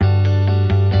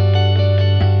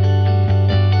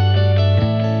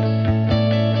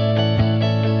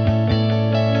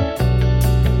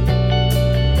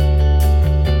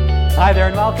Hi there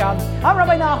and welcome. I'm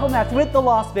Rabbi Nahum Metz with the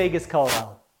Las Vegas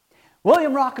Kollel.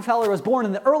 William Rockefeller was born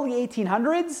in the early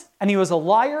 1800s, and he was a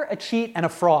liar, a cheat, and a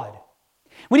fraud.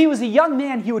 When he was a young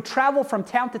man, he would travel from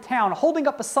town to town holding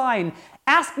up a sign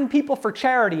asking people for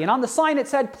charity, and on the sign it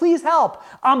said, "Please help,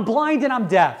 I'm blind and I'm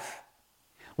deaf."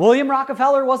 William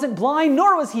Rockefeller wasn't blind,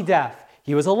 nor was he deaf.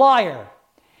 He was a liar.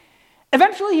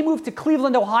 Eventually he moved to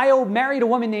Cleveland, Ohio, married a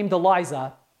woman named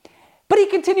Eliza, but he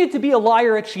continued to be a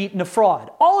liar, a cheat, and a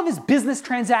fraud. All of his business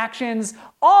transactions,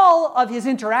 all of his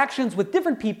interactions with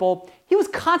different people, he was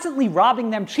constantly robbing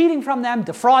them, cheating from them,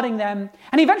 defrauding them,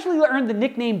 and he eventually earned the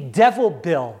nickname Devil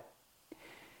Bill.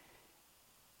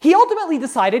 He ultimately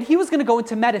decided he was going to go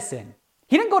into medicine.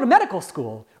 He didn't go to medical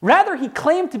school. Rather, he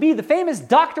claimed to be the famous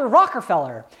Dr.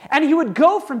 Rockefeller, and he would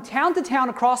go from town to town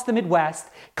across the Midwest,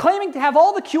 claiming to have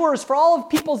all the cures for all of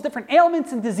people's different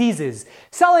ailments and diseases,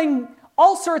 selling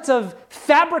all sorts of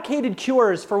fabricated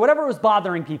cures for whatever was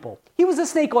bothering people. He was a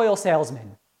snake oil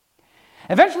salesman.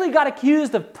 Eventually he got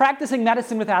accused of practicing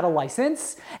medicine without a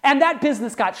license, and that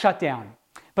business got shut down.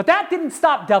 But that didn't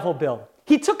stop Devil Bill.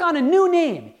 He took on a new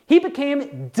name. He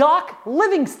became Doc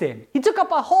Livingston. He took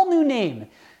up a whole new name,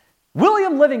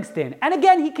 William Livingston. And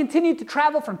again, he continued to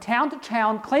travel from town to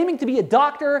town, claiming to be a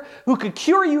doctor who could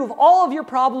cure you of all of your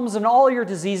problems and all your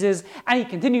diseases. And he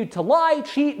continued to lie,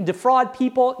 cheat, and defraud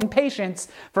people and patients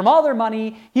from all their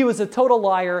money. He was a total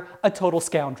liar, a total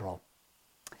scoundrel.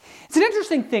 It's an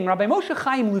interesting thing. Rabbi Moshe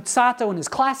Chaim Luzzatto, in his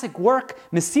classic work,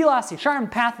 Mesilas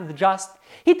Yesharim, Path of the Just,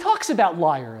 he talks about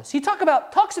liars. He talks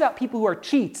about people who are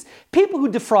cheats, people who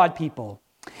defraud people.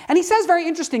 And he says very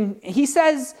interesting, he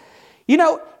says,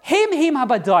 heim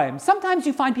habadayim. Sometimes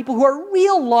you find people who are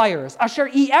real liars. Asher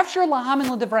efshar lahamin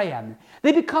l'devrayim.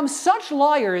 They become such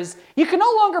liars, you can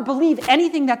no longer believe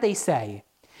anything that they say.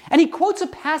 And he quotes a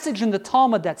passage in the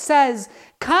Talmud that says,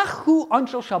 Kach hu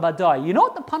anshel shabadai. You know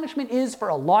what the punishment is for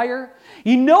a liar?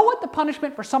 You know what the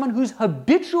punishment for someone who's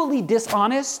habitually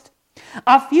dishonest?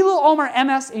 Afilu omer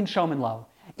emes ein shomen lo.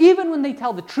 Even when they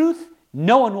tell the truth,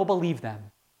 no one will believe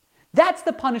them. That's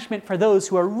the punishment for those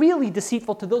who are really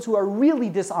deceitful, to those who are really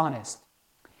dishonest.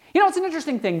 It's an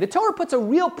interesting thing. The Torah puts a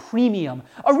real premium,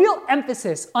 a real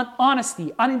emphasis on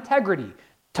honesty, on integrity.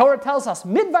 Torah tells us,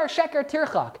 midvar sheker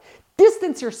tirchak.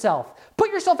 Distance yourself. Put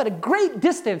yourself at a great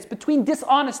distance between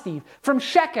dishonesty, from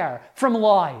sheker, from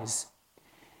lies.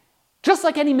 Just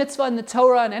like any mitzvah in the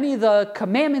Torah and any of the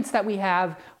commandments that we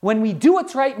have, when we do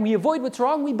what's right and we avoid what's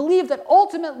wrong, we believe that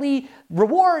ultimately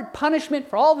reward, punishment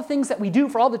for all the things that we do,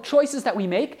 for all the choices that we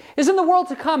make, is in the world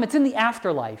to come. It's in the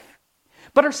afterlife.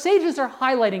 But our sages are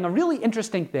highlighting a really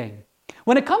interesting thing.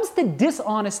 When it comes to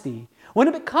dishonesty, when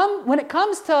it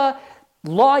comes to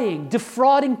lying,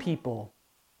 defrauding people,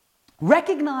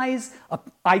 recognize an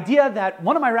idea that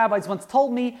one of my rabbis once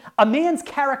told me: a man's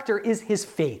character is his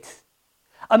fate.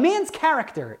 A man's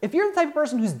character, if you're the type of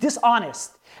person who's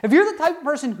dishonest, if you're the type of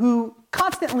person who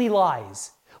constantly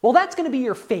lies, well, that's going to be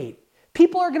your fate.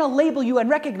 People are going to label you and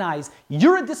recognize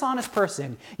you're a dishonest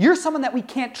person. You're someone that we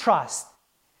can't trust.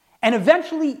 And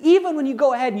eventually, even when you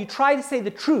go ahead and you try to say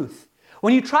the truth,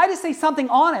 when you try to say something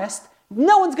honest,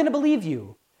 no one's going to believe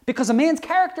you, because a man's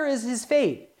character is his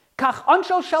fate. Kach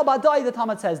ansho shel badai, the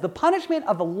Talmud says, the punishment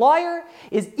of a liar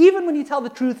is even when you tell the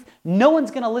truth, no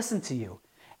one's going to listen to you.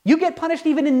 You get punished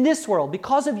even in this world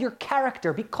because of your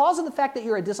character, because of the fact that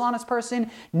you're a dishonest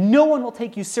person. No one will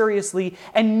take you seriously,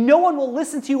 and no one will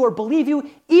listen to you or believe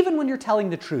you even when you're telling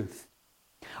the truth.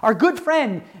 Our good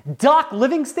friend, Doc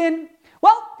Livingston,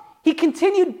 well, he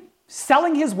continued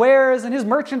selling his wares and his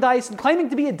merchandise and claiming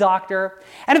to be a doctor,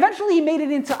 and eventually he made it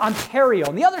into Ontario,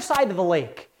 on the other side of the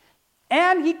lake.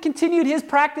 And he continued his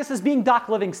practice as being Doc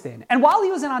Livingston. And while he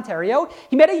was in Ontario,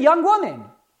 he met a young woman.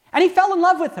 And he fell in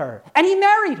love with her, and he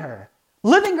married her,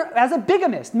 living as a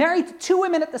bigamist, married to two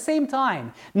women at the same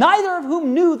time, neither of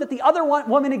whom knew that the other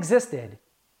woman existed.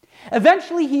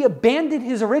 Eventually, he abandoned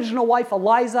his original wife,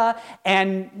 Eliza,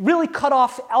 and really cut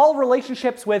off all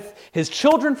relationships with his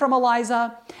children from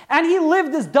Eliza. And he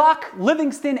lived as Doc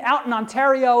Livingston out in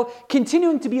Ontario,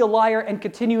 continuing to be a liar and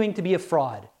continuing to be a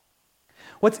fraud.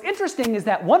 What's interesting is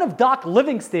that one of Doc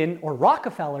Livingston, or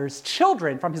Rockefeller's,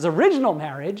 children from his original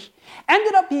marriage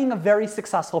ended up being a very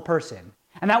successful person.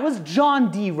 And that was John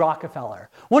D.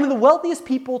 Rockefeller, one of the wealthiest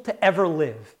people to ever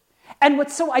live. And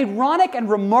what's so ironic and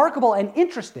remarkable and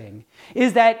interesting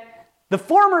is that the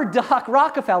former Doc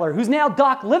Rockefeller, who's now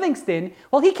Doc Livingston,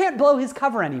 well, he can't blow his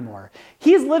cover anymore.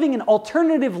 He's living an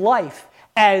alternative life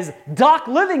as Doc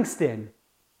Livingston.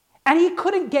 And he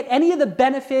couldn't get any of the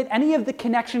benefit, any of the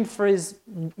connection for his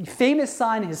famous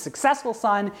son, his successful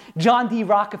son, John D.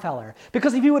 Rockefeller.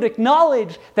 Because if he would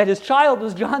acknowledge that his child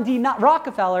was John D.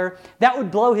 Rockefeller, that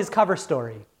would blow his cover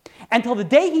story. Until the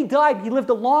day he died, he lived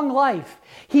a long life.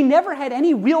 He never had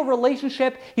any real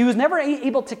relationship. He was never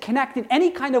able to connect in any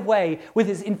kind of way with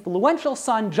his influential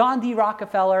son, John D.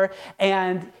 Rockefeller,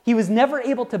 and he was never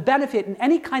able to benefit in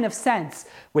any kind of sense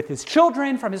with his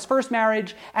children from his first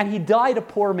marriage, and he died a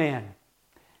poor man.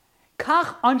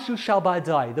 Kach anshu shal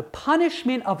ba'adai. The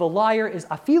punishment of a liar is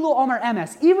afilu omer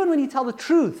emes. Even when you tell the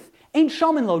truth, ain't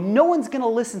shomin lo, no one's going to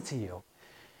listen to you.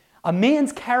 A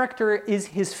man's character is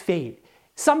his fate.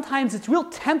 Sometimes it's real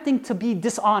tempting to be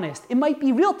dishonest. It might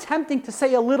be real tempting to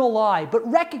say a little lie, but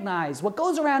recognize what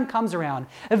goes around comes around.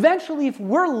 Eventually, if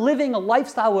we're living a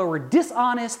lifestyle where we're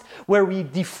dishonest, where we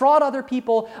defraud other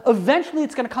people, eventually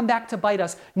it's going to come back to bite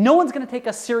us. No one's going to take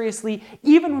us seriously.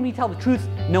 Even when we tell the truth,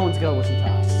 no one's going to listen to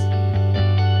us.